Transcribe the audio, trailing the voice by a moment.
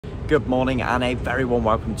Good morning and a very warm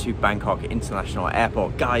welcome to Bangkok International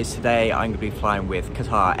Airport. Guys, today I'm going to be flying with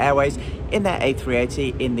Qatar Airways in their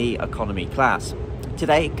A380 in the economy class.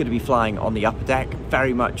 Today, going to be flying on the upper deck.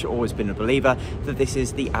 Very much always been a believer that this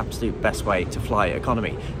is the absolute best way to fly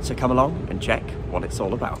economy. So come along and check what it's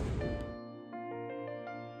all about.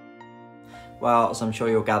 Well, as I'm sure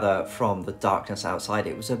you'll gather from the darkness outside,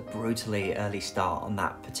 it was a brutally early start on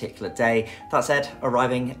that particular day. That said,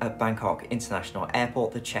 arriving at Bangkok International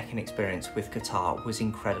Airport, the check-in experience with Qatar was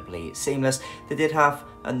incredibly seamless. They did have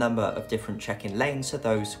a number of different check-in lanes, so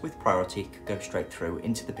those with priority could go straight through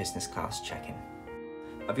into the business class check-in.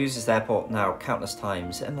 I've used this airport now countless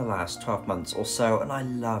times in the last 12 months or so, and I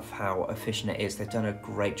love how efficient it is. They've done a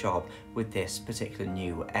great job with this particular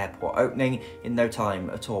new airport opening. In no time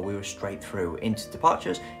at all, we were straight through into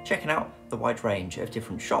departures, checking out the wide range of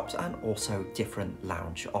different shops and also different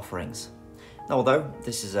lounge offerings. Now, although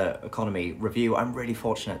this is an economy review, I'm really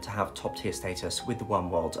fortunate to have top tier status with the One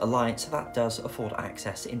World Alliance, so that does afford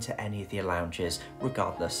access into any of the lounges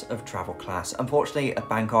regardless of travel class. Unfortunately, at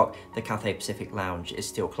Bangkok, the Cathay Pacific Lounge is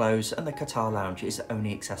still closed and the Qatar Lounge is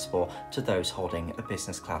only accessible to those holding a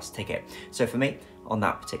business class ticket. So for me, on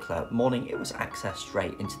that particular morning, it was access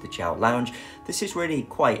straight into the Gel Lounge. This is really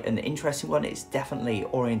quite an interesting one. It's definitely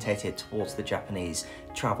orientated towards the Japanese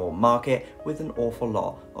travel market with an awful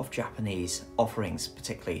lot of Japanese offerings,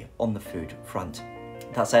 particularly on the food front.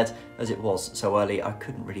 That said, as it was so early, I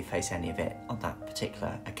couldn't really face any of it on that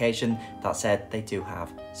particular occasion. That said, they do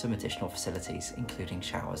have some additional facilities, including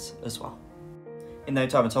showers as well. In no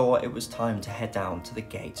time at all, it was time to head down to the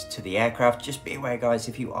gate to the aircraft. Just be aware, guys,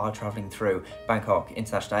 if you are traveling through Bangkok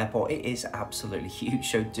International Airport, it is absolutely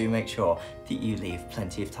huge, so do make sure that you leave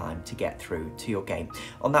plenty of time to get through to your gate.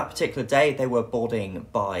 On that particular day, they were boarding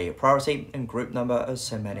by priority and group number, as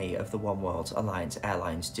so many of the One World Alliance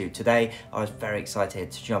airlines do today. I was very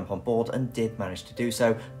excited to jump on board and did manage to do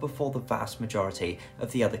so before the vast majority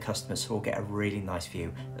of the other customers, who will get a really nice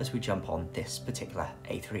view as we jump on this particular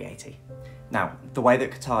A380. Now, the way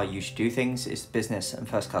that Qatar usually do things is business and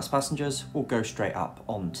first class passengers will go straight up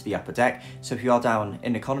onto the upper deck. So if you are down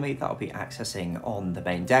in economy, that'll be accessing on the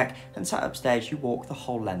main deck, and sat upstairs, you walk the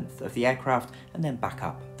whole length of the aircraft and then back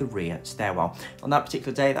up the rear stairwell. On that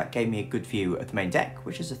particular day, that gave me a good view of the main deck,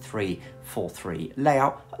 which is a 3-4-3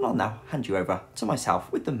 layout, and I'll now hand you over to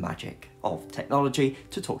myself with the magic of technology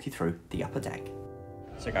to talk you through the upper deck.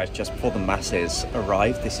 So guys, just before the masses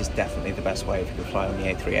arrive, this is definitely the best way if you can fly on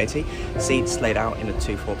the A380. Seats laid out in a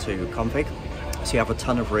 242 config, so you have a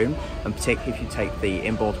ton of room, and particularly if you take the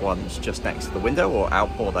inboard ones just next to the window, or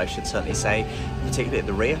outboard I should certainly say, particularly at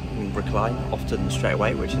the rear, you can recline often straight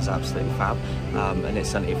away, which is absolutely fab, and it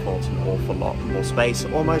certainly affords an awful lot more space,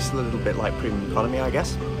 almost a little bit like premium economy, I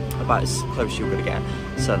guess, about as close as you're going to get,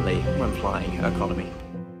 certainly when flying economy.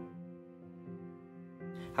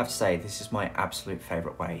 I have to say, this is my absolute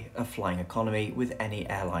favourite way of flying economy with any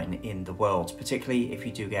airline in the world, particularly if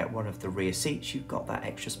you do get one of the rear seats. You've got that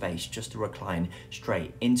extra space just to recline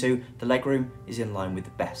straight into. The legroom is in line with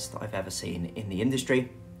the best I've ever seen in the industry,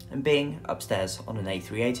 and being upstairs on an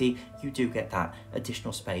A380, you do get that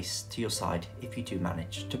additional space to your side if you do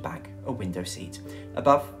manage to bag a window seat.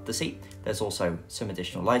 Above the seat, there's also some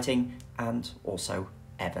additional lighting and also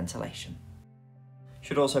air ventilation.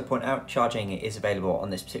 Should also point out, charging is available on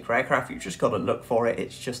this particular aircraft. You've just got to look for it.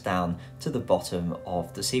 It's just down to the bottom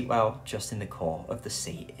of the seat well, just in the core of the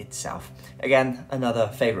seat itself. Again, another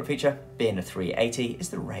favourite feature, being a 380, is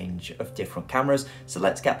the range of different cameras. So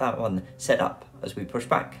let's get that one set up as we push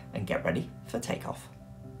back and get ready for takeoff.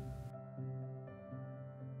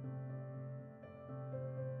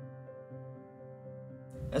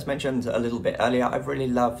 As mentioned a little bit earlier, I've really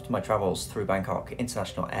loved my travels through Bangkok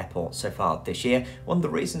International Airport so far this year. One of the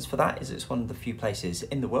reasons for that is it's one of the few places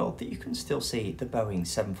in the world that you can still see the Boeing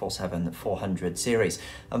 747-400 series.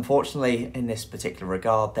 Unfortunately, in this particular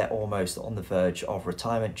regard, they're almost on the verge of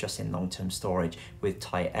retirement, just in long-term storage with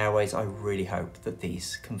Qatar Airways. I really hope that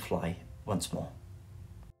these can fly once more.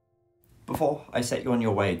 Before I set you on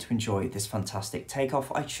your way to enjoy this fantastic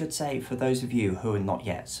takeoff, I should say, for those of you who are not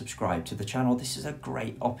yet subscribed to the channel, this is a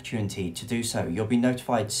great opportunity to do so. You'll be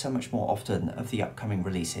notified so much more often of the upcoming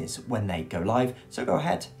releases when they go live, so go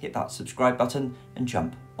ahead, hit that subscribe button and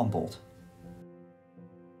jump on board.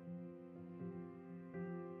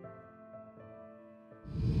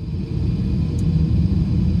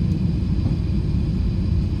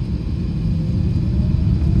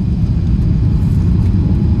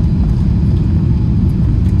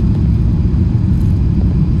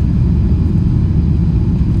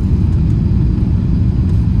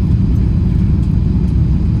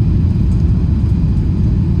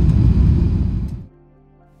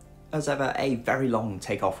 As ever, a very long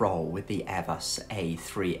takeoff roll with the Airbus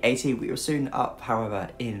A380. We were soon up, however,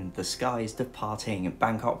 in the skies, departing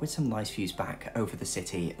Bangkok with some nice views back over the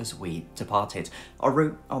city as we departed. Our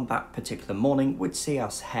route on that particular morning would see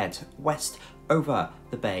us head west over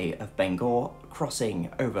the Bay of Bengal, crossing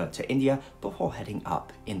over to India before heading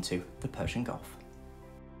up into the Persian Gulf.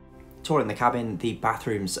 Touring the cabin, the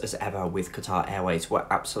bathrooms, as ever with Qatar Airways, were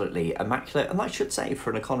absolutely immaculate, and I should say, for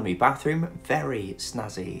an economy bathroom, very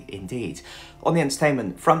snazzy indeed. On the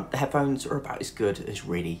entertainment front, the headphones are about as good as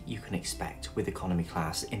really you can expect with economy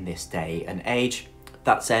class in this day and age.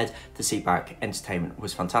 That said, the seatback entertainment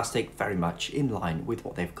was fantastic, very much in line with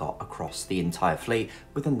what they've got across the entire fleet,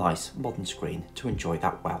 with a nice modern screen to enjoy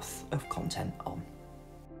that wealth of content on.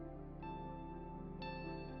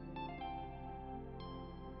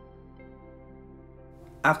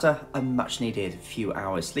 After a much needed few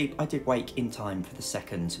hours sleep, I did wake in time for the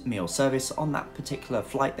second meal service. On that particular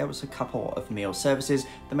flight, there was a couple of meal services.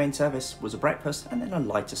 The main service was a breakfast and then a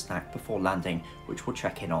lighter snack before landing, which we'll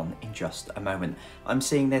check in on in just a moment. I'm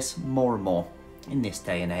seeing this more and more in this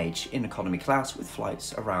day and age in economy class, with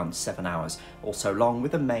flights around 7 hours or so long,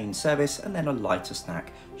 with a main service and then a lighter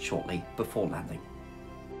snack shortly before landing.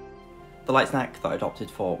 The light snack that I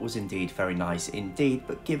opted for was indeed very nice indeed,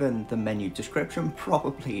 but given the menu description,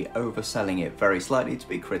 probably overselling it very slightly to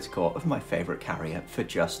be critical of my favourite carrier for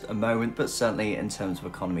just a moment, but certainly in terms of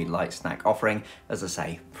economy light snack offering, as I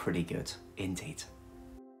say, pretty good indeed.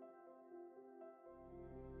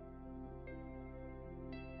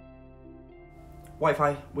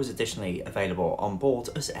 Wi-Fi was additionally available on board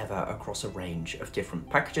as ever across a range of different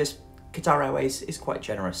packages. Qatar Airways is quite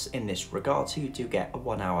generous in this regard, so you do get a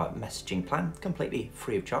 1-hour messaging plan completely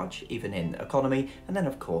free of charge, even in economy, and then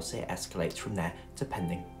of course it escalates from there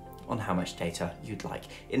depending on how much data you'd like.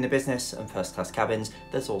 In the business and first class cabins,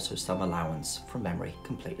 there's also some allowance from memory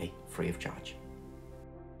completely free of charge.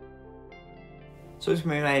 So as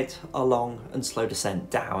we made a long and slow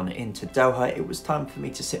descent down into Doha, it was time for me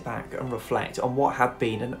to sit back and reflect on what had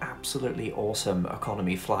been an absolutely awesome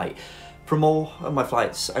economy flight. From all of my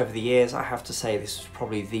flights over the years, I have to say this was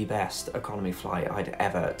probably the best economy flight I'd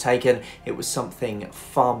ever taken. It was something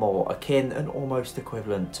far more akin and almost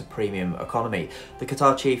equivalent to premium economy. The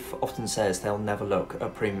Qatar chief often says they'll never look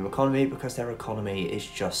at premium economy because their economy is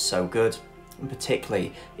just so good. And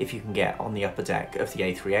particularly if you can get on the upper deck of the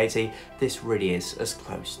A380, this really is as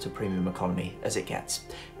close to premium economy as it gets.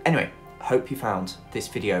 Anyway, hope you found this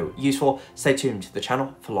video useful. Stay tuned to the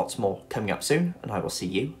channel for lots more coming up soon, and I will see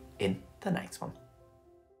you in the next one.